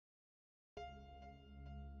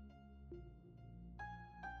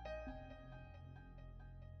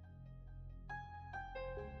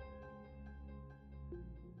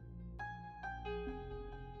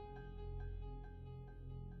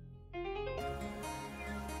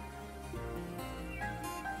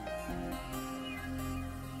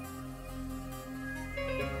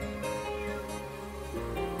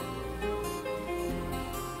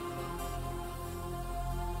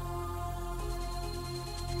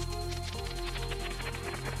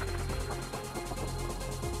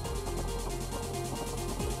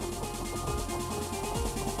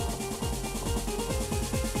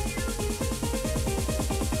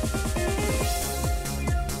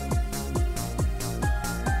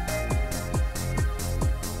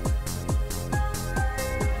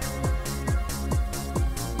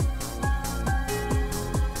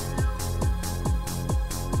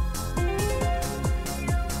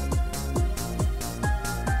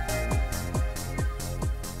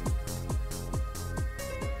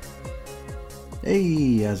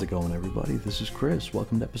Hey, how's it going, everybody? This is Chris.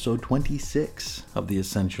 Welcome to episode 26 of the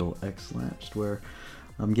Essential X-Lapsed, where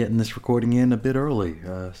I'm getting this recording in a bit early.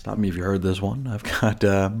 Stop me if you heard this one. I've got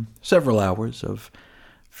several hours of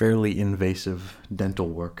fairly invasive dental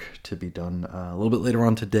work to be done a little bit later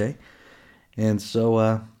on today. And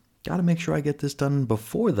so, got to make sure I get this done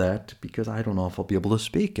before that, because I don't know if I'll be able to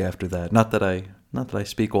speak after that. Not that I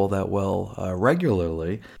speak all that well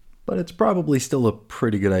regularly, but it's probably still a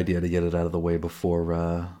pretty good idea to get it out of the way before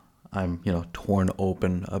I'm, torn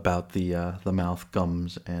open about the mouth,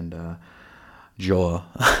 gums, and jaw.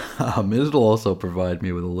 It'll also provide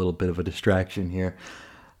me with a little bit of a distraction here.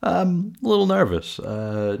 I'm a little nervous,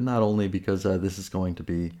 not only because this is going to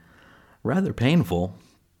be rather painful,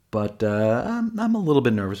 but I'm a little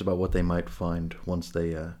bit nervous about what they might find once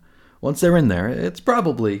they're in there. It's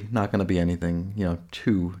probably not going to be anything,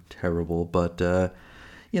 too terrible, but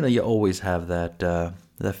you always have that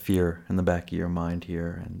fear in the back of your mind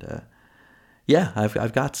here, and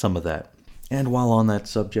I've got some of that. And while on that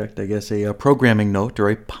subject, I guess a programming note, or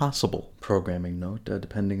a possible programming note,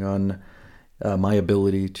 depending on my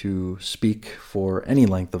ability to speak for any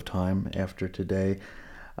length of time after today.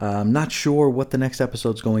 I'm not sure what the next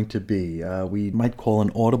episode's going to be. We might call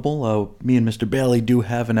an audible. Me and Mr. Bailey do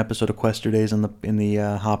have an episode of Quester Days in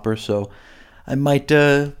the hopper, so I might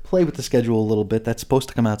play with the schedule a little bit. That's supposed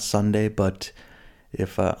to come out Sunday, but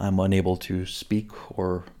if I'm unable to speak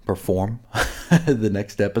or perform the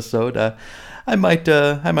next episode, I might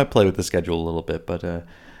play with the schedule a little bit. But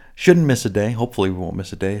shouldn't miss a day. Hopefully we won't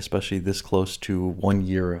miss a day, especially this close to 1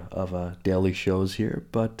 year of daily shows here.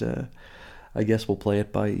 But I guess we'll play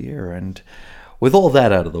it by ear. And with all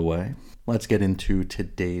that out of the way, let's get into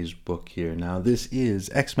today's book here. Now, this is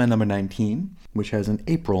X-Men number 19, which has an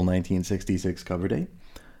April 1966 cover date.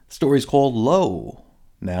 The story's called Lo,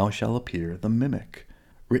 Now Shall Appear the Mimic.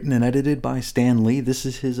 Written and edited by Stan Lee, this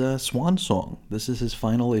is his swan song. This is his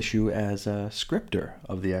final issue as scripter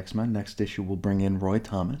of the X-Men. Next issue will bring in Roy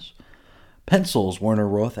Thomas. Pencils, Werner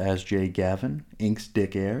Roth as Jay Gavin. Inks,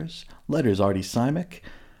 Dick Ayers. Letters, Artie Simek.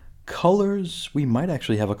 Colors, we might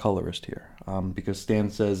actually have a colorist here, because Stan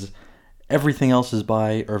says everything else is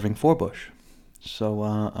by Irving Forbush. So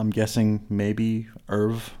I'm guessing maybe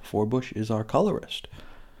Irv Forbush is our colorist.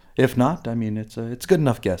 If not, I mean, it's a good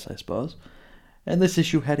enough guess, I suppose. And this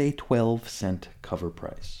issue had a 12-cent cover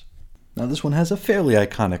price. Now, this one has a fairly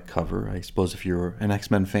iconic cover. I suppose if you're an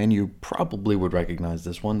X-Men fan, you probably would recognize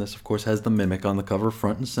this one. This, of course, has the Mimic on the cover,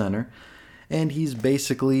 front and center. And he's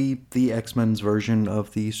basically the X-Men's version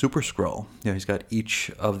of the Super Skrull. He's got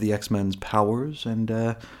each of the X-Men's powers and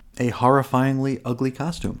a horrifyingly ugly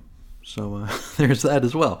costume. So there's that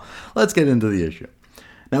as well. Let's get into the issue.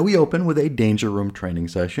 Now, we open with a Danger Room training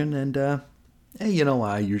session, and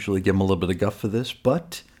I usually give him a little bit of guff for this,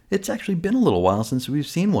 but it's actually been a little while since we've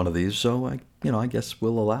seen one of these, so I guess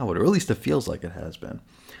we'll allow it, or at least it feels like it has been.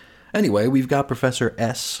 Anyway, we've got Professor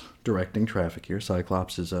S directing traffic here.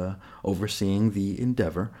 Cyclops is overseeing the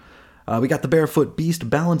Endeavor. We got the Barefoot Beast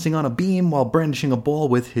balancing on a beam while brandishing a ball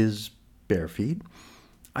with his bare feet.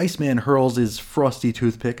 Iceman hurls his frosty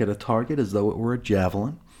toothpick at a target as though it were a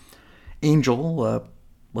javelin. Angel,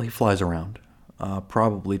 he flies around,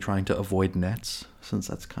 probably trying to avoid nets, since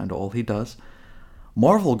that's kind of all he does.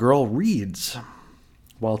 Marvel Girl reads,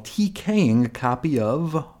 while TKing a copy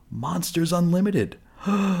of Monsters Unlimited.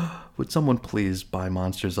 Would someone please buy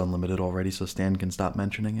Monsters Unlimited already so Stan can stop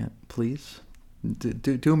mentioning it, please?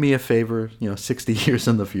 Do me a favor, 60 years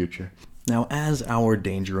in the future. Now, as our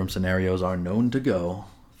Danger Room scenarios are known to go,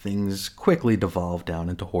 things quickly devolve down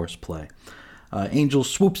into horseplay. Angel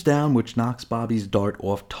swoops down, which knocks Bobby's dart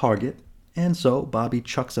off target, and so Bobby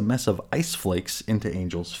chucks a mess of ice flakes into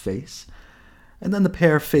Angel's face, and then the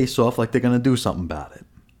pair face off like they're going to do something about it,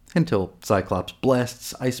 until Cyclops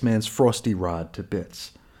blasts Iceman's frosty rod to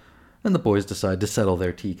bits. And the boys decide to settle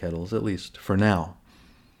their tea kettles, at least for now.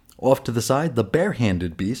 Off to the side, the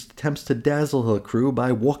bare-handed Beast attempts to dazzle the crew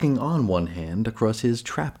by walking on one hand across his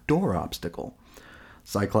trapdoor obstacle.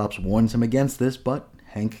 Cyclops warns him against this, but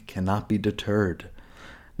Hank cannot be deterred.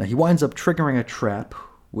 Now, he winds up triggering a trap,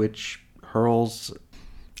 which hurls,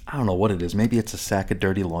 I don't know what it is, maybe it's a sack of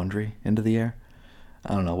dirty laundry into the air?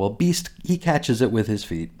 I don't know. Well, Beast, he catches it with his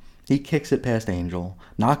feet. He kicks it past Angel,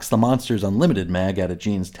 knocks the Monsters Unlimited mag out of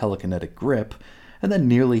Jean's telekinetic grip, and then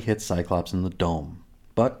nearly hits Cyclops in the dome.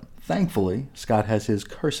 But, thankfully, Scott has his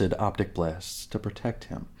cursed optic blasts to protect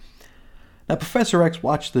him. Now, Professor X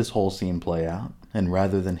watched this whole scene play out, and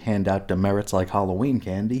rather than hand out demerits like Halloween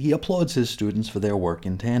candy, he applauds his students for their work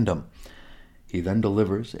in tandem. He then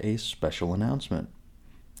delivers a special announcement.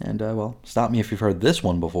 And, stop me if you've heard this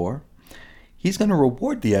one before. He's going to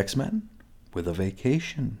reward the X-Men with a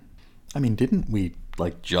vacation. I mean, didn't we,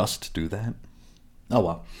 just do that? Oh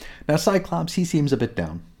well. Now, Cyclops, he seems a bit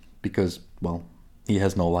down because, well, he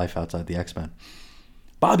has no life outside the X-Men.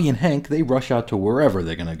 Bobby and Hank, they rush out to wherever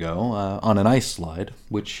they're going to go, on an ice slide,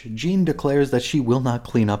 which Jean declares that she will not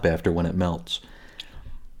clean up after when it melts.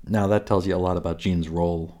 Now, that tells you a lot about Jean's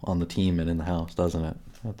role on the team and in the house, doesn't it?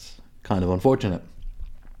 That's kind of unfortunate.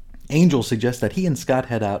 Angel suggests that he and Scott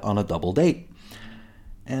head out on a double date.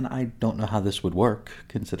 And I don't know how this would work,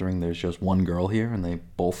 considering there's just one girl here and they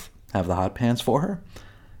both have the hot pants for her.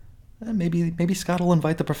 Maybe Scott will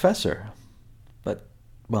invite the professor. But,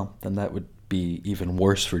 well, then that would be even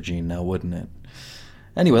worse for Jean now, wouldn't it?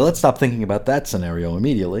 Anyway, let's stop thinking about that scenario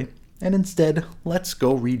immediately. And instead, let's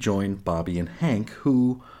go rejoin Bobby and Hank,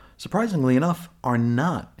 who, surprisingly enough, are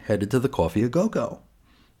not headed to the Coffee A Go-Go.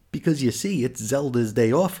 Because you see, it's Zelda's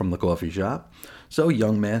day off from the coffee shop, so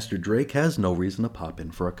young Master Drake has no reason to pop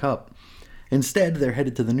in for a cup. Instead, they're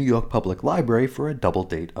headed to the New York Public Library for a double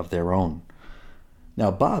date of their own.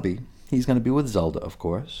 Now, Bobby, he's going to be with Zelda, of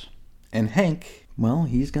course. And Hank, well,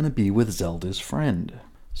 he's going to be with Zelda's friend.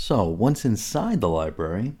 So, once inside the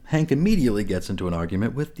library, Hank immediately gets into an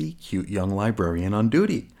argument with the cute young librarian on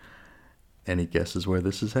duty. Any guesses where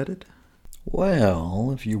this is headed?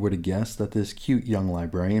 Well, if you were to guess that this cute young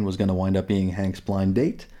librarian was going to wind up being Hank's blind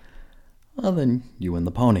date, well, then you win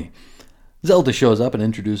the pony. Zelda shows up and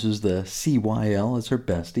introduces the CYL as her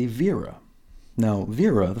bestie, Vera. Now,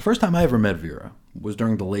 Vera, the first time I ever met Vera was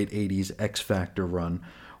during the late 80s X Factor run,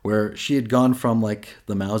 where she had gone from,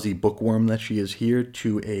 the mousy bookworm that she is here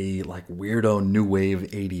to a, weirdo new wave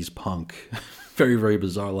 80s punk. Very, very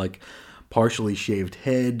bizarre, partially shaved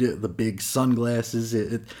head, the big sunglasses,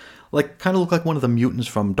 it kind of looked like one of the mutants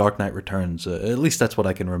from Dark Knight Returns. At least that's what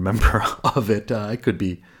I can remember of it. I could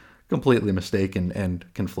be completely mistaken and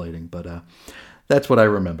conflating, but that's what I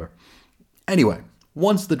remember. Anyway,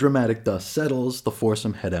 once the dramatic dust settles, the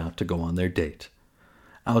foursome head out to go on their date.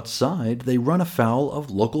 Outside, they run afoul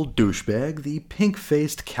of local douchebag, the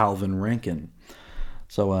pink-faced Calvin Rankin.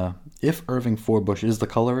 So, if Irving Forbush is the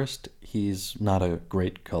colorist, he's not a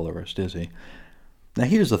great colorist, is he? Now,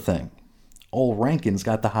 here's the thing. Old Rankin's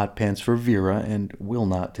got the hot pants for Vera and will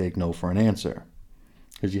not take no for an answer.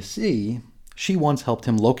 Because you see, she once helped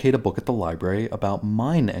him locate a book at the library about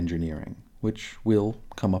mine engineering, which will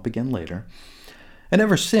come up again later. And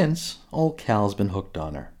ever since, old Cal's been hooked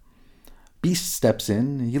on her. Beast steps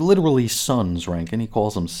in, he literally sons Rankin, he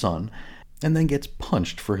calls him son, and then gets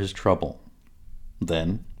punched for his trouble.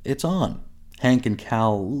 Then, it's on. Hank and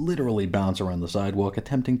Cal literally bounce around the sidewalk,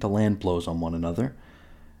 attempting to land blows on one another.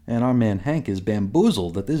 And our man Hank is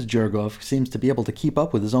bamboozled that this Jergoff seems to be able to keep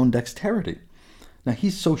up with his own dexterity. Now,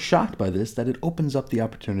 he's so shocked by this that it opens up the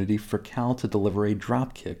opportunity for Cal to deliver a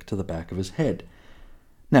drop kick to the back of his head.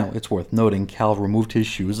 Now, it's worth noting Cal removed his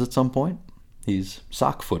shoes at some point. He's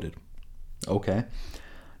sock-footed. Okay.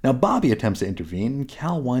 Now, Bobby attempts to intervene, and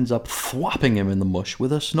Cal winds up thwopping him in the mush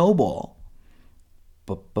with a snowball.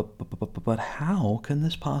 But how can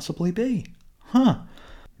this possibly be?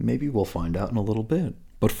 Maybe we'll find out in a little bit.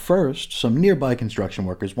 But first, some nearby construction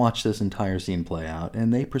workers watch this entire scene play out,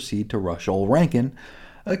 and they proceed to rush old Rankin,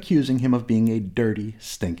 accusing him of being a dirty,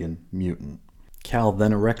 stinking mutant. Cal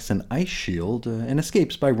then erects an ice shield and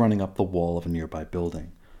escapes by running up the wall of a nearby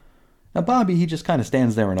building. Now Bobby, he just kind of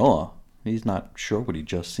stands there in awe. He's not sure what he'd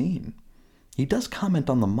just seen. He does comment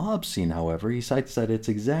on the mob scene, however. He cites that it's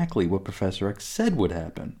exactly what Professor X said would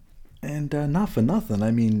happen. And not for nothing,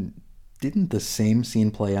 I mean, didn't the same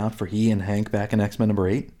scene play out for he and Hank back in X-Men number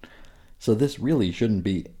 8? So this really shouldn't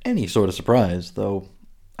be any sort of surprise, though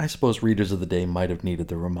I suppose readers of the day might have needed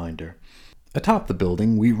the reminder. Atop the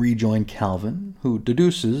building, we rejoin Calvin, who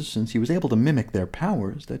deduces, since he was able to mimic their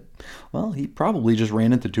powers, that, well, he probably just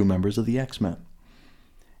ran into two members of the X-Men.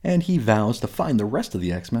 And he vows to find the rest of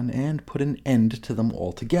the X-Men and put an end to them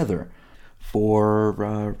altogether.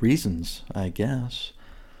 For reasons, I guess.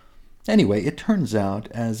 Anyway, it turns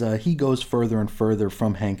out, as he goes further and further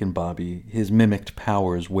from Hank and Bobby, his mimicked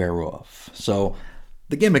powers wear off. So,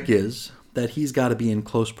 the gimmick is that he's got to be in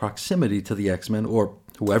close proximity to the X-Men, or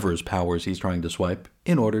whoever's powers he's trying to swipe,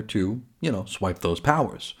 in order to, swipe those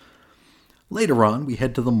powers. Later on, we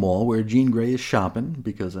head to the mall where Jean Grey is shopping,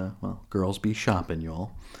 because, girls be shopping,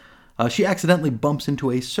 y'all. She accidentally bumps into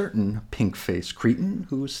a certain pink-faced cretin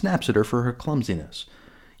who snaps at her for her clumsiness,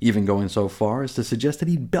 even going so far as to suggest that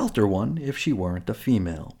he'd belt her one if she weren't a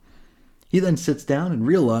female. He then sits down and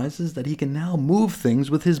realizes that he can now move things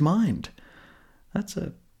with his mind. That's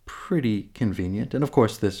a pretty convenient. And of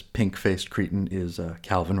course, this pink-faced cretin is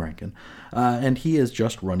Calvin Rankin, and he has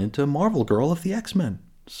just run into Marvel Girl of the X-Men.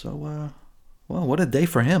 So, what a day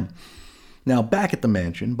for him. Now, back at the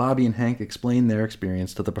mansion, Bobby and Hank explain their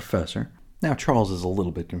experience to the professor. Now, Charles is a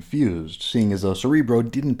little bit confused, seeing as though Cerebro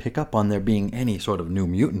didn't pick up on there being any sort of new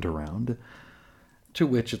mutant around. To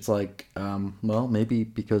which it's like, well, maybe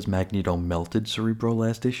because Magneto melted Cerebro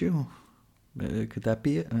last issue? Could that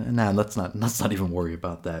be it? Nah, let's not even worry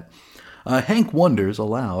about that. Hank wonders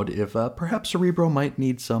aloud if perhaps Cerebro might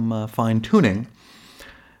need some fine-tuning,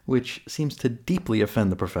 which seems to deeply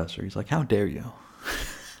offend the professor. He's like, how dare you?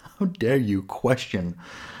 How dare you question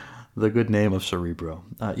the good name of Cerebro?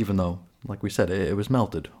 Even though, like we said, it was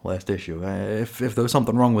melted last issue. If there was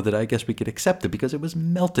something wrong with it, I guess we could accept it because it was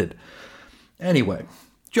melted. Anyway,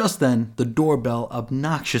 just then, the doorbell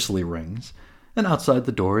obnoxiously rings, and outside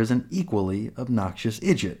the door is an equally obnoxious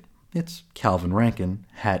idiot. It's Calvin Rankin,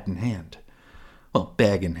 hat in hand. Well,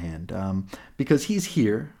 bag in hand. Because he's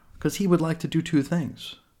here, because he would like to do two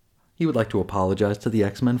things. He would like to apologize to the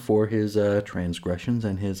X-Men for his transgressions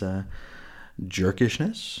and his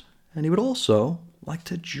jerkishness, and he would also like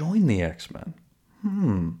to join the X-Men.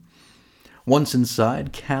 Once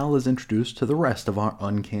inside, Cal is introduced to the rest of our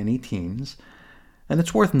uncanny teens, and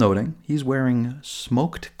it's worth noting he's wearing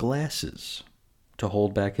smoked glasses to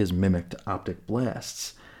hold back his mimicked optic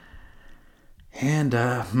blasts. And,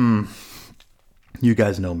 you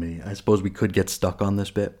guys know me. I suppose we could get stuck on this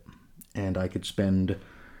bit, and I could spend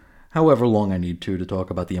however long I need to talk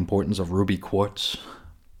about the importance of ruby quartz.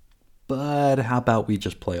 But how about we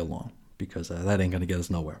just play along? Because that ain't going to get us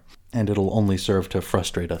nowhere. And it'll only serve to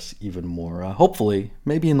frustrate us even more. Hopefully,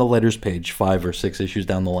 maybe in the letters page 5 or 6 issues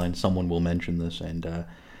down the line, someone will mention this, and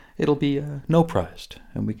it'll be no prized,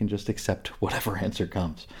 and we can just accept whatever answer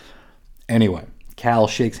comes. Anyway, Cal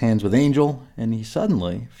shakes hands with Angel, and he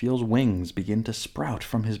suddenly feels wings begin to sprout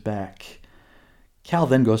from his back. Cal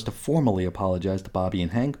then goes to formally apologize to Bobby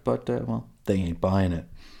and Hank, but, well, they ain't buying it.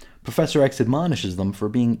 Professor X admonishes them for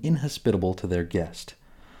being inhospitable to their guest.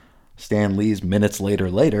 Stan Lee's minutes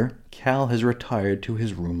later, Cal has retired to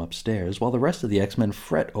his room upstairs, while the rest of the X-Men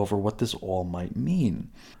fret over what this all might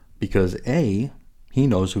mean. Because A, he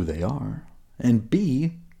knows who they are, and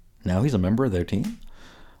B, now he's a member of their team?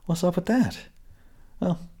 What's up with that?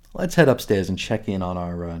 Well, let's head upstairs and check in on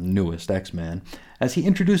our newest X-Man, as he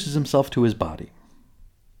introduces himself to his body.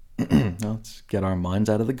 Let's get our minds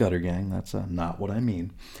out of the gutter, gang. That's not what I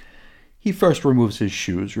mean. He first removes his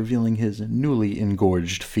shoes, revealing his newly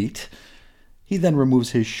engorged feet. He then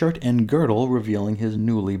removes his shirt and girdle, revealing his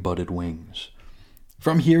newly budded wings.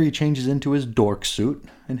 From here, he changes into his dork suit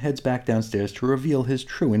and heads back downstairs to reveal his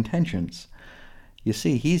true intentions. You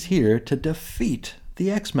see, he's here to defeat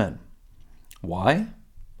the X-Men. Why?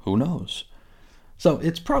 Who knows? So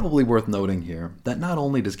it's probably worth noting here that not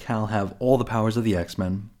only does Cal have all the powers of the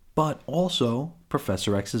X-Men, but also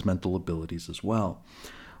Professor X's mental abilities as well,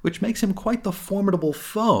 which makes him quite the formidable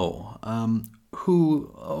foe,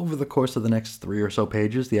 who, over the course of the next 3 or so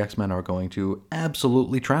pages, the X-Men are going to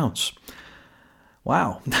absolutely trounce.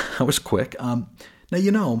 Wow, that was quick.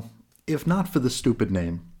 Now, if not for the stupid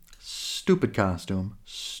name, stupid costume,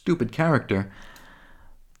 stupid character,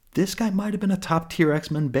 this guy might have been a top-tier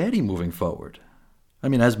X-Men baddie moving forward. I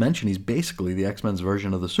mean, as mentioned, he's basically the X-Men's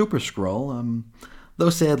version of the Super Skrull, though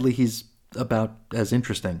sadly he's about as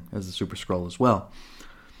interesting as the Super Skrull as well.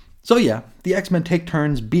 So yeah, the X-Men take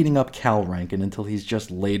turns beating up Cal Rankin until he's just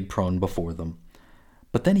laid prone before them.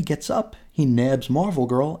 But then he gets up, he nabs Marvel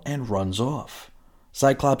Girl, and runs off.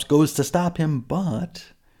 Cyclops goes to stop him, but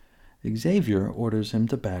Xavier orders him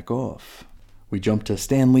to back off. We jump to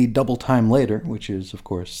Stan Lee double time later, which is, of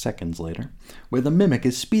course, seconds later, where the Mimic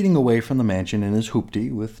is speeding away from the mansion in his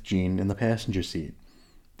hoopty with Jean in the passenger seat.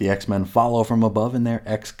 The X-Men follow from above in their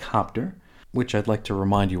X-Copter, which I'd like to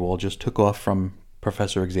remind you all just took off from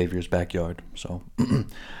Professor Xavier's backyard. So,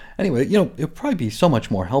 anyway, it would probably be so much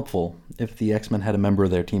more helpful if the X-Men had a member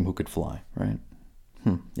of their team who could fly, right?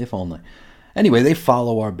 If only. Anyway, they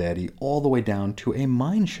follow our baddie all the way down to a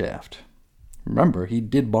mine shaft. Remember, he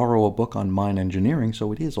did borrow a book on mine engineering,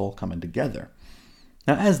 so it is all coming together.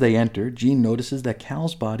 Now, as they enter, Jean notices that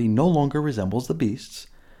Cal's body no longer resembles the Beast's,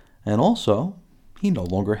 and also, he no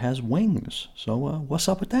longer has wings. So, what's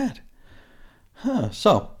up with that?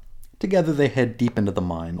 So, together they head deep into the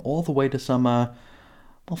mine, all the way to some,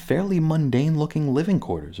 fairly mundane-looking living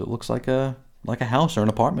quarters. It looks like a house or an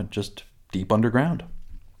apartment, just deep underground.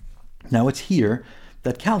 Now, it's here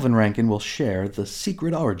that Calvin Rankin will share the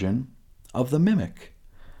secret origin of the Mimic.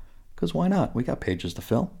 Because why not? We got pages to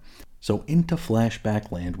fill. So into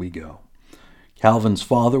flashback land we go. Calvin's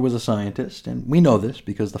father was a scientist, and we know this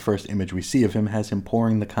because the first image we see of him has him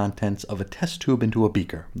pouring the contents of a test tube into a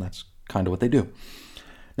beaker. That's kind of what they do.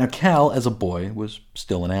 Now, Cal, as a boy, was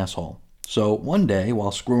still an asshole. So one day,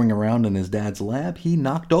 while screwing around in his dad's lab, he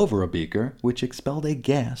knocked over a beaker, which expelled a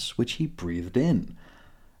gas which he breathed in.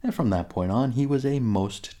 And from that point on, he was a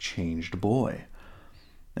most changed boy.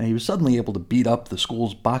 Now, he was suddenly able to beat up the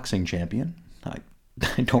school's boxing champion. I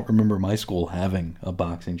don't remember my school having a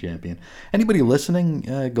boxing champion. Anybody listening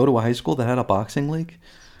go to a high school that had a boxing league?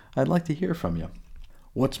 I'd like to hear from you.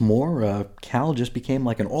 What's more, Cal just became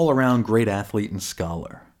like an all-around great athlete and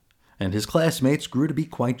scholar. And his classmates grew to be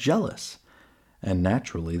quite jealous. And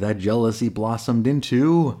naturally, that jealousy blossomed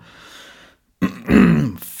into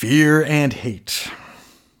fear and hate.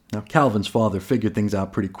 Now, Calvin's father figured things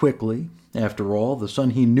out pretty quickly. After all, the son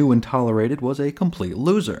he knew and tolerated was a complete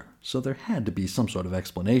loser, so there had to be some sort of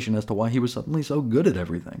explanation as to why he was suddenly so good at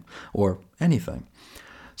everything, or anything.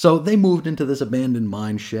 So they moved into this abandoned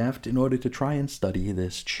mine shaft in order to try and study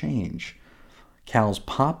this change. Cal's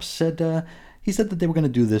pops said that they were going to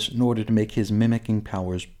do this in order to make his mimicking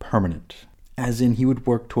powers permanent. As in, he would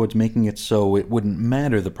work towards making it so it wouldn't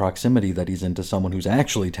matter the proximity that he's in to someone who's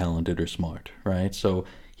actually talented or smart, right? So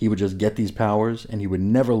he would just get these powers, and he would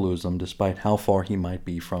never lose them, despite how far he might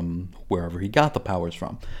be from wherever he got the powers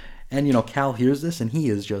from. And, Cal hears this, and he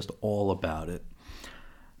is just all about it.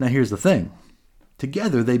 Now, here's the thing.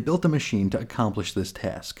 Together, they built a machine to accomplish this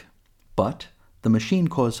task. But the machine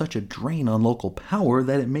caused such a drain on local power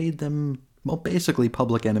that it made them, basically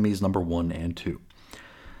public enemies number 1 and 2.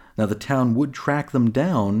 Now, the town would track them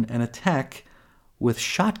down and attack with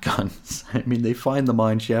shotguns. I mean, they find the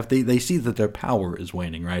mine shaft. They see that their power is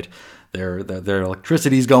waning, right? Their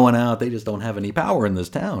electricity's going out. They just don't have any power in this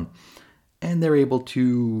town. And they're able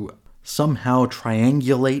to somehow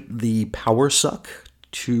triangulate the power suck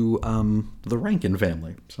to the Rankin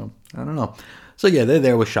family. So, I don't know. So, yeah, they're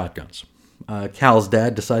there with shotguns. Cal's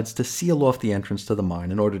dad decides to seal off the entrance to the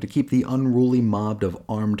mine in order to keep the unruly mob of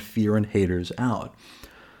armed fear and haters out.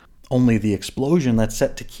 Only the explosion that's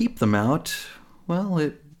set to keep them out, well,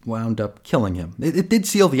 it wound up killing him. It did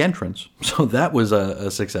seal the entrance, so that was a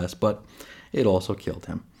success, but it also killed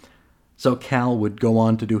him. So Cal would go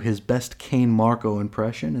on to do his best Cain Marko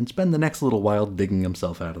impression and spend the next little while digging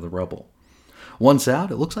himself out of the rubble. Once out,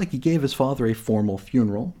 it looks like he gave his father a formal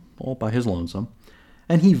funeral, all by his lonesome,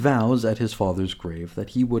 and he vows at his father's grave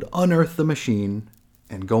that he would unearth the machine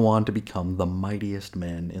and go on to become the mightiest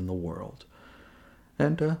man in the world.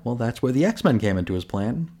 And, that's where the X-Men came into his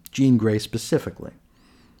plan, Jean Grey specifically.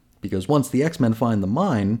 Because once the X-Men find the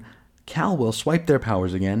mine, Cal will swipe their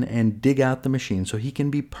powers again and dig out the machine so he can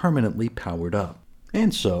be permanently powered up.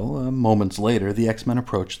 And so, moments later, the X-Men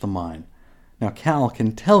approach the mine. Now, Cal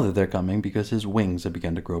can tell that they're coming because his wings have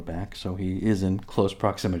begun to grow back, so he is in close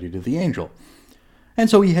proximity to the Angel. And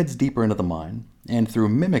so he heads deeper into the mine, and through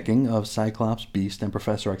mimicking of Cyclops, Beast, and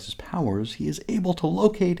Professor X's powers, he is able to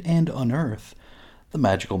locate and unearth the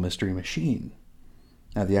magical mystery machine.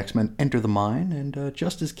 Now, the X-Men enter the mine, and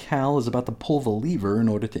just as Cal is about to pull the lever in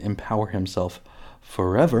order to empower himself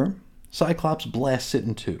forever, Cyclops blasts it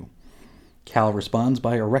in two. Cal responds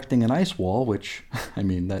by erecting an ice wall, which,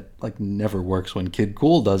 that never works when Kid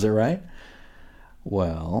Cool does it, right?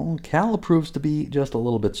 Well, Cal proves to be just a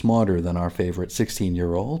little bit smarter than our favorite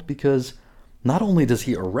 16-year-old, because not only does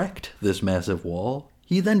he erect this massive wall,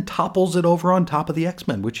 he then topples it over on top of the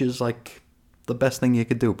X-Men, which is the best thing you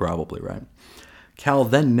could do, probably, right? Cal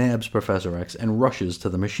then nabs Professor X and rushes to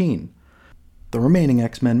the machine. The remaining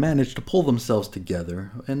X-Men manage to pull themselves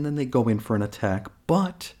together, and then they go in for an attack,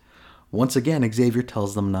 but once again, Xavier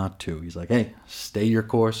tells them not to. He's like, hey, stay your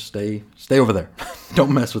course, stay over there.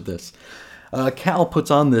 Don't mess with this. Cal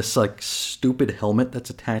puts on this, stupid helmet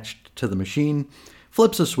that's attached to the machine,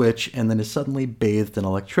 flips a switch, and then is suddenly bathed in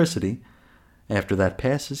electricity. After that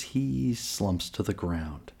passes, he slumps to the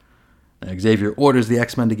ground. Now, Xavier orders the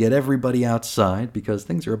X-Men to get everybody outside because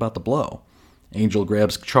things are about to blow. Angel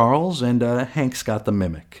grabs Charles, and Hank's got the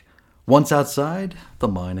Mimic. Once outside, the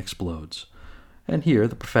mine explodes. And here,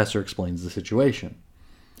 the professor explains the situation.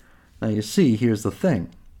 Now, you see, here's the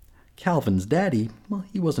thing. Calvin's daddy,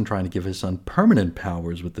 he wasn't trying to give his son permanent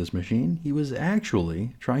powers with this machine. He was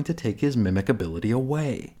actually trying to take his mimic ability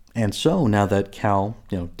away. And so, now that Cal,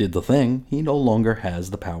 did the thing, he no longer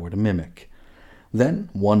has the power to mimic. Then,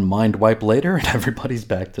 one mind wipe later, and everybody's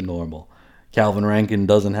back to normal. Calvin Rankin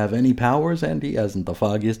doesn't have any powers, and he hasn't the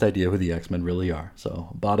foggiest idea who the X-Men really are.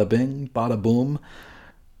 So, bada bing, bada boom.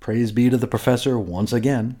 Praise be to the professor once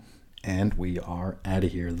again. And we are out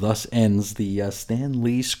of here. Thus ends the Stan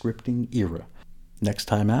Lee scripting era. Next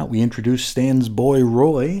time out, we introduce Stan's boy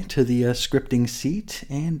Roy to the scripting seat,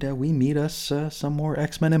 and we meet us some more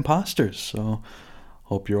X-Men imposters. So,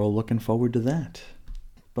 hope you're all looking forward to that.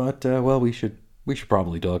 But, we should We should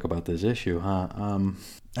probably talk about this issue, huh?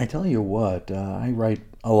 I tell you what, I write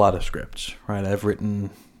a lot of scripts, right? I've written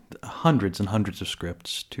hundreds and hundreds of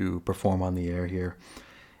scripts to perform on the air here.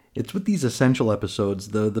 It's with these essential episodes,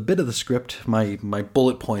 the bit of the script, my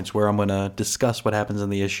bullet points where I'm going to discuss what happens in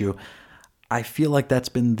the issue. I feel like that's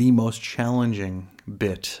been the most challenging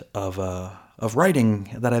bit of writing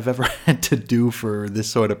that I've ever had to do for this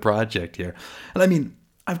sort of project here. And I mean,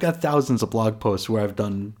 I've got thousands of blog posts where I've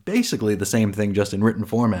done basically the same thing just in written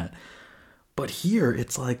format. But here,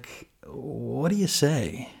 it's like, what do you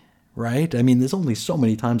say, right? I mean, there's only so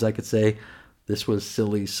many times I could say, this was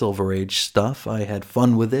silly Silver Age stuff. I had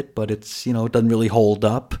fun with it, but it's, it doesn't really hold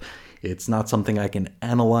up. It's not something I can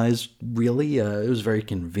analyze, really. It was very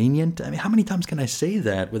convenient. I mean, how many times can I say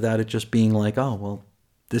that without it just being like, oh, well,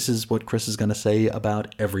 this is what Chris is going to say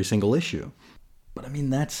about every single issue? But I mean,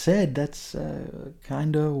 that said, that's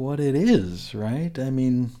kind of what it is, right? I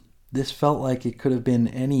mean, this felt like it could have been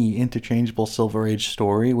any interchangeable Silver Age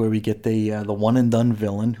story where we get the one-and-done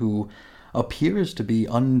villain who appears to be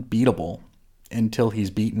unbeatable until he's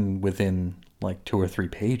beaten within like 2 or 3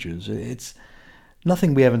 pages. It's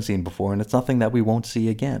nothing we haven't seen before, and it's nothing that we won't see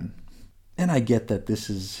again. And I get that this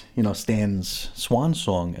is, Stan's swan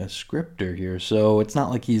song as scripter here, so it's not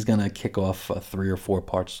like he's going to kick off a 3 or 4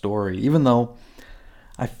 part story, even though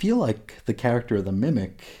I feel like the character of the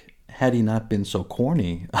Mimic, had he not been so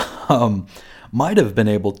corny, might have been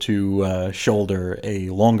able to shoulder a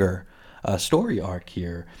longer story arc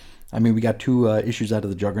here. I mean, we got 2 issues out of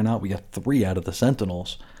the Juggernaut, we got 3 out of the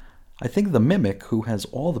Sentinels. I think the Mimic, who has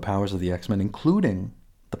all the powers of the X-Men, including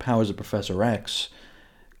the powers of Professor X,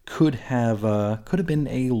 could have been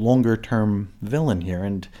a longer-term villain here.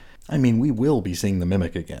 And, I mean, we will be seeing the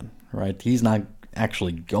Mimic again, right? He's not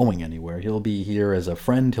actually going anywhere. He'll be here as a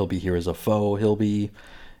friend, he'll be here as a foe, he'll be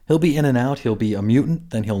in and out, he'll be a mutant,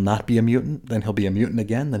 then he'll not be a mutant, then he'll be a mutant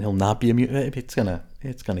again, then he'll not be a mutant. It's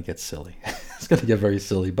gonna get silly. It's gonna get very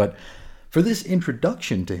silly. But for this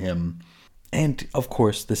introduction to him, and of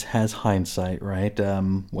course this has hindsight, right?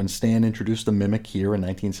 When Stan introduced the Mimic here in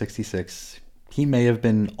 1966, he may have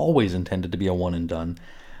been always intended to be a one and done.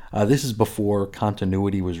 This is before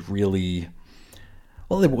continuity was really...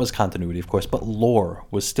 Well, there was continuity, of course, but lore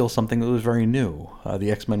was still something that was very new.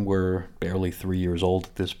 The X-Men were barely 3 years old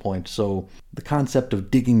at this point, so the concept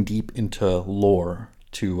of digging deep into lore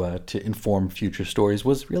to inform future stories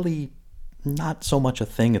was really not so much a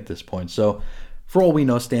thing at this point. So, for all we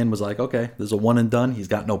know, Stan was like, okay, there's a one and done, he's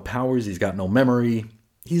got no powers, he's got no memory,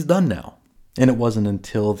 he's done now. And it wasn't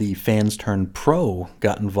until the Fans Turn Pro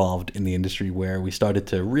got involved in the industry where we started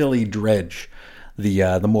to really dredge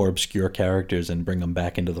the more obscure characters and bring them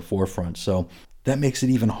back into the forefront. So that makes it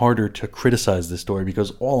even harder to criticize this story,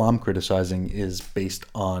 because all I'm criticizing is based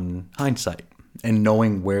on hindsight and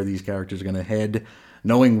knowing where these characters are going to head,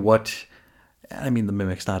 knowing what... I mean, the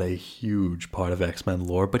Mimic's not a huge part of X-Men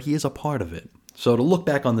lore, but he is a part of it. So to look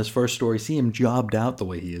back on this first story, see him jobbed out the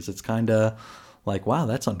way he is, it's kind of like, wow,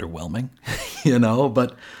 that's underwhelming,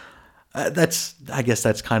 but... I guess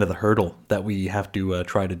that's kind of the hurdle that we have to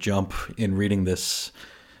try to jump in reading this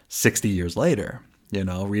 60 years later.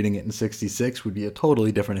 Reading it in 66 would be a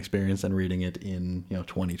totally different experience than reading it in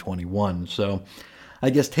 2021. So I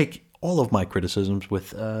guess take all of my criticisms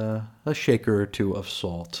with a shaker or 2 of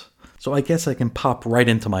salt. So I guess I can pop right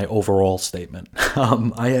into my overall statement.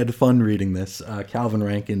 I had fun reading this. Calvin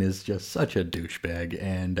Rankin is just such a douchebag,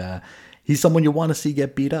 and he's someone you want to see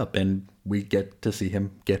get beat up, and we get to see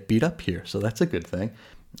him get beat up here, so that's a good thing.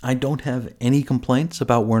 I don't have any complaints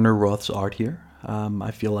about Werner Roth's art here.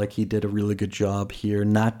 I feel like he did a really good job here.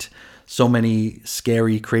 Not so many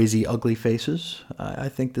scary, crazy, ugly faces. I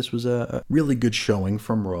think this was a really good showing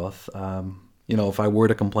from Roth. If I were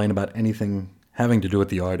to complain about anything having to do with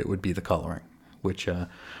the art, it would be the coloring, which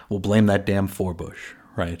we'll blame that damn Forbush,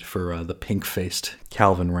 right, for the pink-faced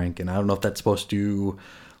Calvin Rankin. I don't know if that's supposed to...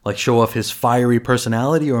 show off his fiery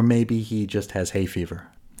personality, or maybe he just has hay fever.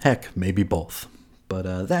 Heck, maybe both.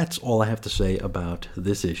 But that's all I have to say about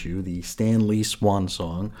this issue, the Stan Lee Swan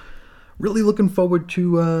Song. Really looking forward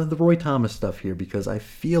to the Roy Thomas stuff here, because I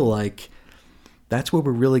feel like that's where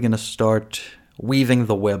we're really going to start weaving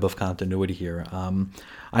the web of continuity here.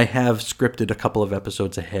 I have scripted a couple of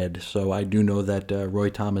episodes ahead, so I do know that Roy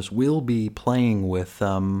Thomas will be playing with...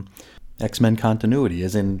 X-Men continuity,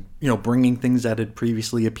 as in, bringing things that had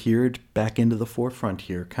previously appeared back into the forefront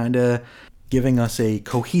here, kind of giving us a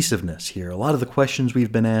cohesiveness here. A lot of the questions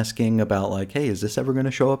we've been asking about, hey, is this ever going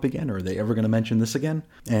to show up again? Or are they ever going to mention this again?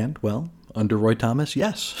 And, well, under Roy Thomas,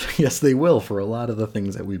 yes. Yes, they will, for a lot of the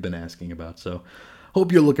things that we've been asking about. So,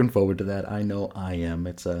 hope you're looking forward to that. I know I am.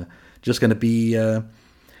 It's just going to be...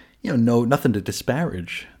 No, nothing to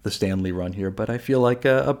disparage the Stan Lee run here, but I feel like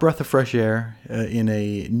a breath of fresh air in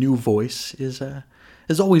a new voice is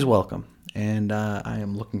always welcome. And I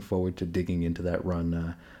am looking forward to digging into that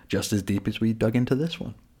run just as deep as we dug into this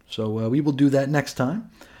one. So we will do that next time.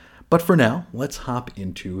 But for now, let's hop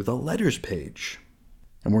into the letters page.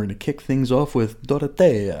 And we're going to kick things off with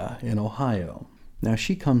Dorothea in Ohio. Now,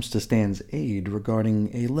 she comes to Stan's aid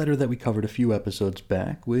regarding a letter that we covered a few episodes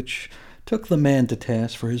back, which took the man to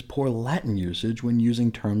task for his poor Latin usage when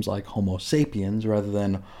using terms like Homo sapiens rather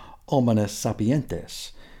than Hominus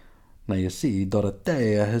sapientes. Now, you see,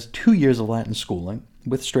 Dorothea has 2 years of Latin schooling,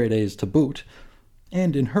 with straight A's to boot,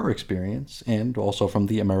 and in her experience, and also from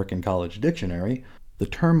the American College Dictionary, the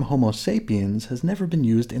term Homo sapiens has never been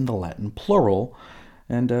used in the Latin plural,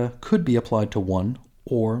 and could be applied to one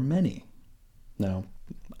or many. Now,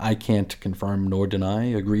 I can't confirm nor deny,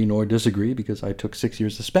 agree nor disagree, because I took 6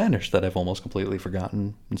 years of Spanish that I've almost completely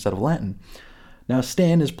forgotten instead of Latin. Now,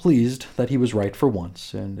 Stan is pleased that he was right for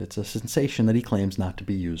once, and it's a sensation that he claims not to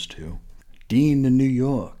be used to. Dean in New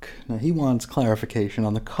York. Now, he wants clarification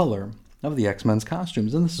on the color of the X-Men's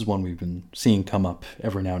costumes, and this is one we've been seeing come up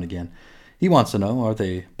every now and again. He wants to know, are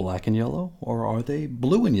they black and yellow, or are they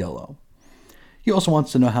blue and yellow? He also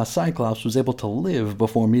wants to know how Cyclops was able to live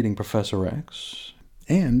before meeting Professor X,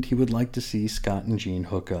 and he would like to see Scott and Jean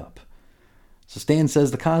hook up. So Stan says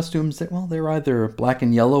the costumes, they're either black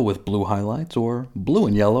and yellow with blue highlights or blue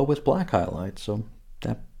and yellow with black highlights, so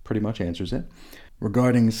that pretty much answers it.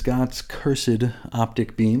 Regarding Scott's cursed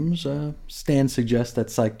optic beams, Stan suggests that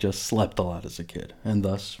Cyke just slept a lot as a kid, and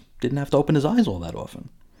thus didn't have to open his eyes all that often.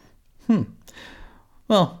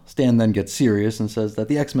 Well, Stan then gets serious and says that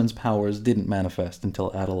the X-Men's powers didn't manifest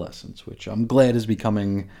until adolescence, which I'm glad is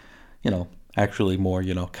becoming, actually more,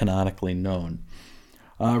 canonically known.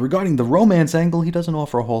 Regarding the romance angle, he doesn't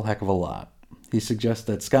offer a whole heck of a lot. He suggests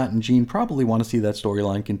that Scott and Jean probably want to see that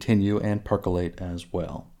storyline continue and percolate as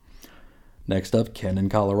well. Next up, Ken in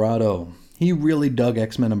Colorado. He really dug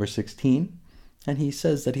X-Men number 16, and he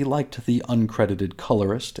says that he liked the uncredited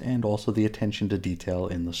colorist and also the attention to detail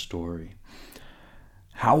in the story.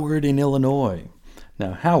 Howard in Illinois.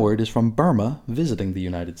 Now, Howard is from Burma, visiting the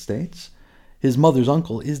United States. His mother's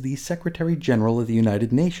uncle is the Secretary General of the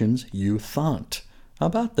United Nations, U Thant. How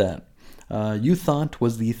about that? U Thant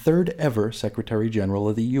was the third ever Secretary General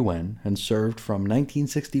of the UN and served from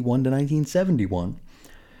 1961 to 1971.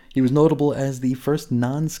 He was notable as the first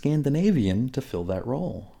non-Scandinavian to fill that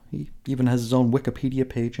role. He even has his own Wikipedia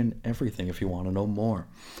page and everything if you want to know more.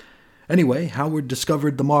 Anyway, Howard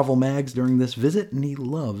discovered the Marvel mags during this visit, and he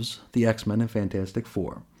loves the X-Men and Fantastic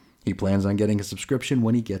Four. He plans on getting a subscription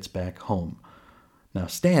when he gets back home. Now,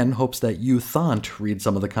 Stan hopes that U Thant reads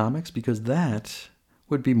some of the comics, because that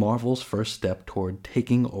would be Marvel's first step toward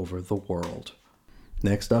taking over the world.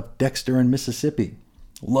 Next up, Dexter in Mississippi.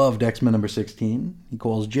 Loved X-Men number 16. He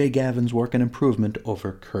calls Jay Gavin's work an improvement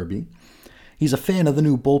over Kirby. He's a fan of the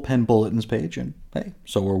new Bullpen Bulletins page, and hey,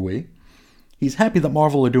 so are we. He's happy that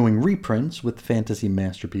Marvel are doing reprints with fantasy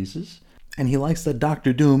masterpieces, and he likes that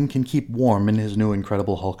Doctor Doom can keep warm in his new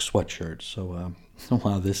Incredible Hulk sweatshirt. So,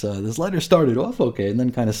 wow, this letter started off okay, and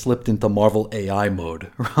then kind of slipped into Marvel AI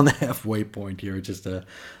mode around the halfway point here. This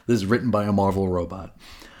is written by a Marvel robot.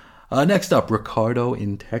 Next up, Ricardo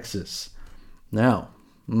in Texas. Now,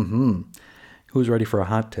 who's ready for a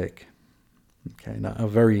hot take? Okay, now a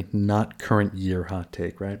very not current year hot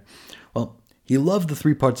take, right? Well, he loved the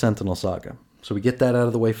 3-part Sentinel saga, so we get that out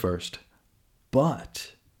of the way first.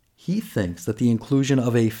 But he thinks that the inclusion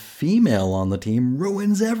of a female on the team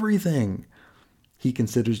ruins everything. He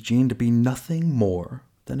considers Jean to be nothing more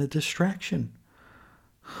than a distraction.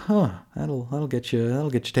 That'll get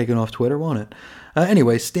you taken off Twitter, won't it?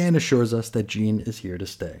 Anyway, Stan assures us that Jean is here to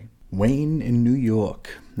stay. Wayne in New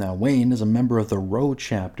York. Now, Wayne is a member of the Rho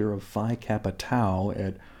chapter of Phi Kappa Tau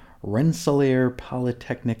at Rensselaer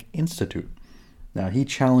Polytechnic Institute. Now, he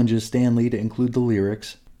challenges Stan Lee to include the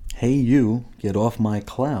lyrics, "Hey you, get off my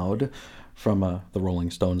cloud," from the Rolling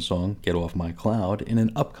Stones song, "Get Off My Cloud," in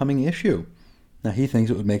an upcoming issue. Now, he thinks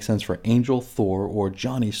it would make sense for Angel, Thor, or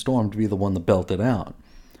Johnny Storm to be the one to belt it out.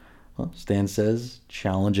 Well, Stan says,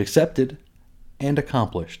 challenge accepted and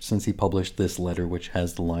accomplished, since he published this letter which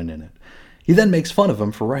has the line in it. He then makes fun of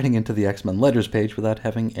him for writing into the X-Men letters page without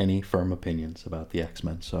having any firm opinions about the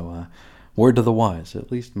X-Men. So, word to the wise,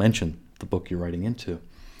 at least mention the book you're writing into.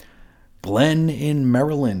 Glenn in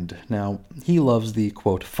Maryland. Now, he loves the,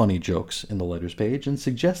 quote, funny jokes in the letters page and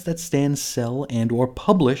suggests that Stan sell and or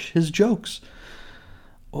publish his jokes.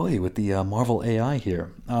 Oy, with the Marvel AI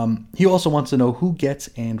here. He also wants to know who gets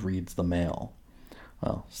and reads the mail.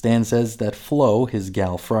 Well, Stan says that Flo, his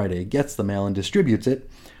gal Friday, gets the mail and distributes it,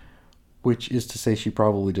 which is to say she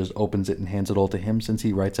probably just opens it and hands it all to him since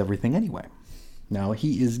he writes everything anyway. Now,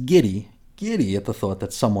 he is giddy at the thought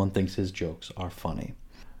that someone thinks his jokes are funny.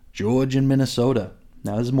 George in Minnesota.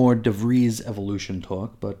 Now, this is more DeVries evolution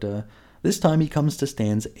talk, but this time he comes to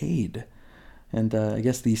Stan's aid. And I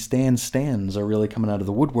guess the stands are really coming out of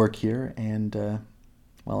the woodwork here, and,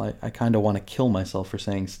 I kind of want to kill myself for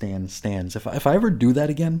saying stands. If I ever do that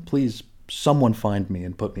again, please, someone find me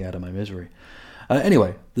and put me out of my misery.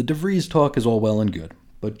 Anyway, the DeVries talk is all well and good,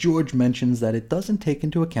 but George mentions that it doesn't take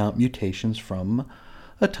into account mutations from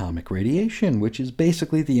atomic radiation, which is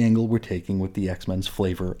basically the angle we're taking with the X-Men's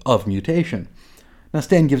flavor of mutation. Now,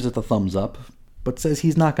 Stan gives it the thumbs up, but says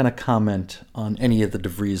he's not going to comment on any of the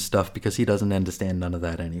DeVries stuff because he doesn't understand none of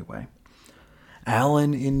that anyway.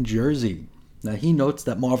 Alan in Jersey. Now, he notes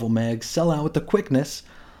that Marvel mags sell out with the quickness,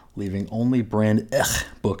 leaving only brand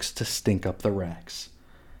books to stink up the racks.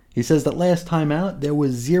 He says that last time out, there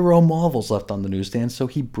was 0 Marvels left on the newsstand, so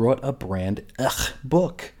he brought a brand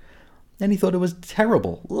book. And he thought it was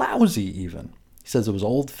terrible, lousy even. He says it was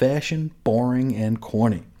old-fashioned, boring, and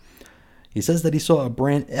corny. He says that he saw a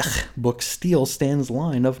brand book steal Stan's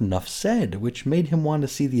line of "Nuff said," which made him want to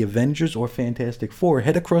see the Avengers or Fantastic Four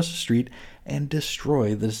head across the street and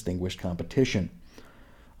destroy the distinguished competition.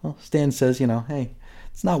 Well, Stan says, hey,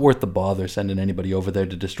 it's not worth the bother sending anybody over there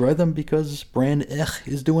to destroy them because brand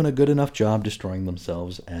is doing a good enough job destroying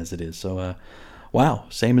themselves as it is. So, wow,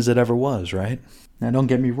 same as it ever was, right? Now, don't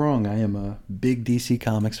get me wrong, I am a big DC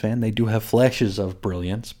Comics fan. They do have flashes of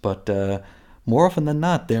brilliance, but more often than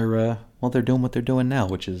not, they're doing what they're doing now,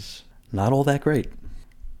 which is not all that great.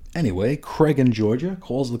 Anyway, Craig in Georgia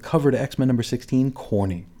calls the cover to X-Men number 16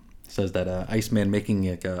 corny. Says that Iceman making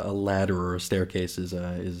a ladder or a staircase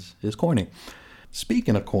is corny.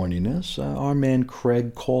 Speaking of corniness, our man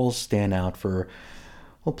Craig calls Stan out for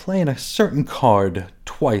playing a certain card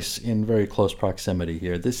twice in very close proximity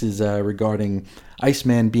here. This is regarding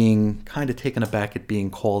Iceman being kind of taken aback at being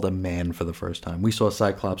called a man for the first time. We saw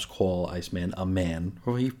Cyclops call Iceman a man.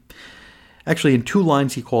 Actually, in 2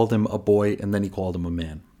 lines, he called him a boy, and then he called him a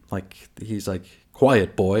man. He's like,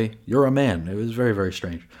 quiet, boy, you're a man. It was very, very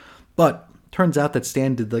strange. But turns out that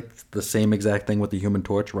Stan did the same exact thing with the Human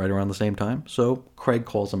Torch right around the same time, so Craig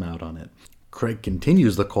calls him out on it. Craig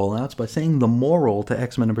continues the call-outs by saying the moral to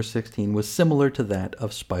X-Men number 16 was similar to that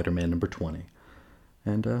of Spider-Man number 20.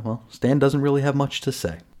 And, Stan doesn't really have much to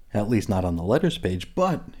say. At least not on the letters page,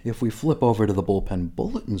 but if we flip over to the Bullpen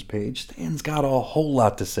Bulletins page, Stan's got a whole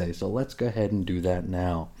lot to say, so let's go ahead and do that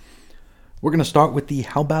now. We're going to start with the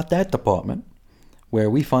How About That department, where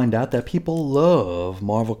we find out that people love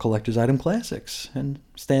Marvel Collector's Item Classics, and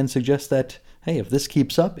Stan suggests that, hey, if this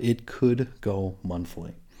keeps up, it could go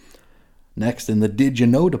monthly. Next, in the Did You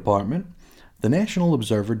Know department, the National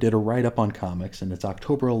Observer did a write-up on comics in its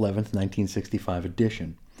October 11th, 1965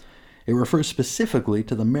 edition. It refers specifically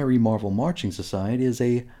to the Merry Marvel Marching Society as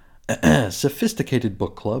a sophisticated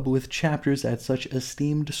book club with chapters at such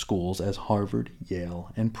esteemed schools as Harvard,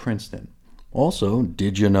 Yale, and Princeton. Also,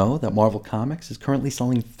 did you know that Marvel Comics is currently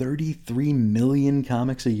selling 33 million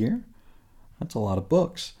comics a year? That's a lot of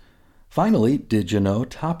books. Finally, did you know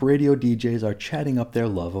top radio DJs are chatting up their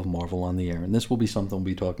love of Marvel on the air? And this will be something we'll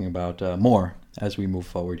be talking about more as we move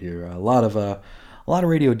forward here. A lot of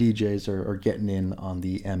radio DJs are getting in on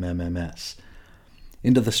the MMMS.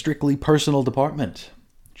 Into the strictly personal department.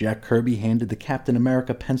 Jack Kirby handed the Captain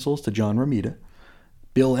America pencils to John Romita.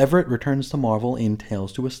 Bill Everett returns to Marvel in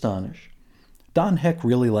Tales to Astonish. Don Heck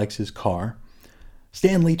really likes his car.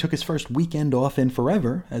 Stan Lee took his first weekend off in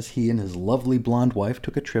forever as he and his lovely blonde wife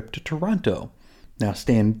took a trip to Toronto. Now,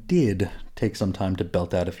 Stan did take some time to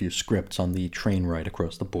belt out a few scripts on the train ride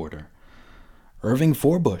across the border. Irving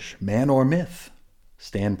Forbush, Man or Myth?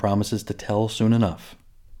 Stan promises to tell soon enough.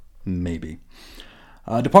 Maybe.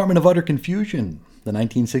 Department of Utter Confusion. The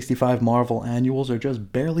 1965 Marvel annuals are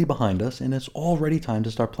just barely behind us, and it's already time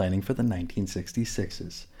to start planning for the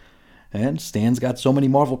 1966s. And Stan's got so many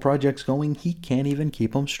Marvel projects going, he can't even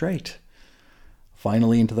keep them straight.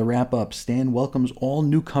 Finally, into the wrap-up, Stan welcomes all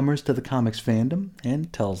newcomers to the comics fandom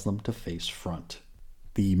and tells them to face front.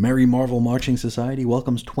 The Merry Marvel Marching Society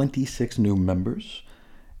welcomes 26 new members,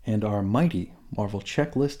 and our mighty Marvel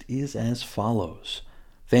checklist is as follows.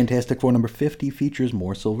 Fantastic Four number 50 features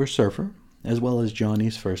more Silver Surfer, as well as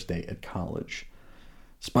Johnny's first day at college.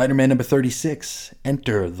 Spider-Man number 36,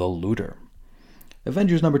 Enter the Looter.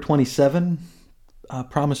 Avengers number 27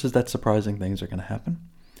 promises that surprising things are going to happen.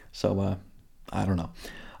 So, I don't know.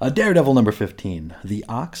 Daredevil number 15, The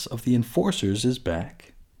Ox of the Enforcers is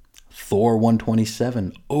back. Thor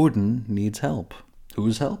 127, Odin needs help.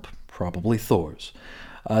 Whose help? Probably Thor's.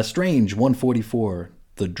 Strange 144,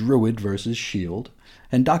 The Druid vs. S.H.I.E.L.D.,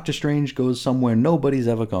 and Doctor Strange goes somewhere nobody's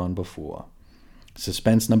ever gone before.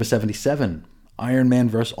 Suspense number 77, Iron Man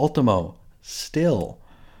vs. Ultimo, still,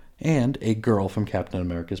 and A Girl from Captain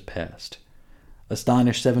America's Past.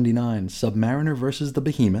 Astonish 79, Submariner vs. the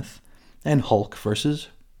Behemoth, and Hulk vs.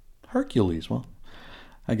 Hercules. Well,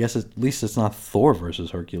 I guess at least it's not Thor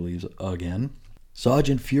versus Hercules again.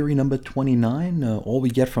 Sergeant Fury number 29, all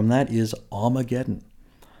we get from that is Armageddon.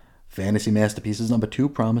 Fantasy Masterpieces number 2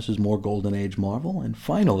 promises more Golden Age Marvel. And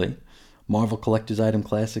finally, Marvel Collector's Item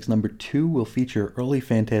Classics number 2 will feature early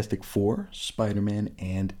Fantastic Four, Spider-Man,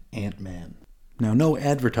 and Ant-Man. Now, no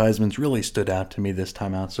advertisements really stood out to me this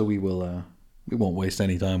time out, so we won't waste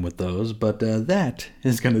any time with those. But that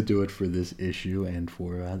is going to do it for this issue and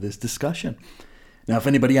for this discussion. Now, if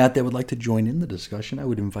anybody out there would like to join in the discussion, I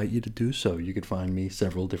would invite you to do so. You could find me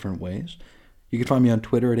several different ways. You can find me on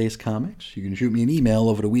Twitter at Ace Comics. You can shoot me an email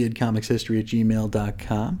over to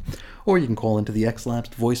weirdcomicshistory@gmail.com. Or you can call into the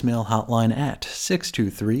X-Lapsed voicemail hotline at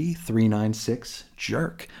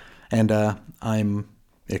 623-396-JERK. And I'm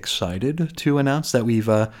excited to announce that we've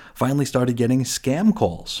finally started getting scam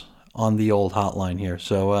calls on the old hotline here.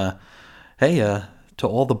 So, hey, to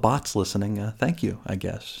all the bots listening, thank you, I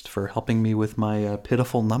guess, for helping me with my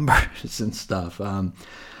pitiful numbers and stuff.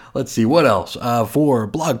 Let's see, what else? For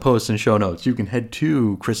blog posts and show notes, you can head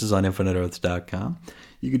to chrisisoninfiniteearths.com.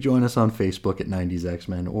 You can join us on Facebook at 90s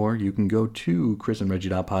X-Men, or you can go to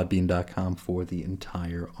chrisandreggie.podbean.com for the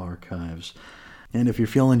entire archives. And if you're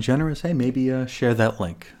feeling generous, hey, maybe share that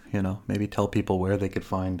link. Maybe tell people where they could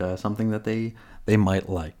find something that they might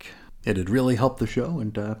like. It'd really help the show,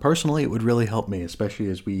 and personally, it would really help me, especially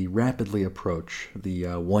as we rapidly approach the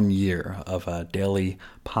 1 year of daily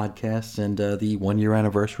podcasts and the 1 year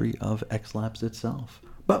anniversary of X-Lapsed itself.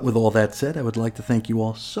 But with all that said, I would like to thank you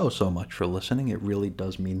all so much for listening. It really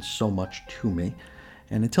does mean so much to me.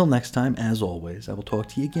 And until next time, as always, I will talk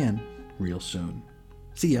to you again real soon.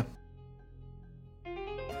 See ya.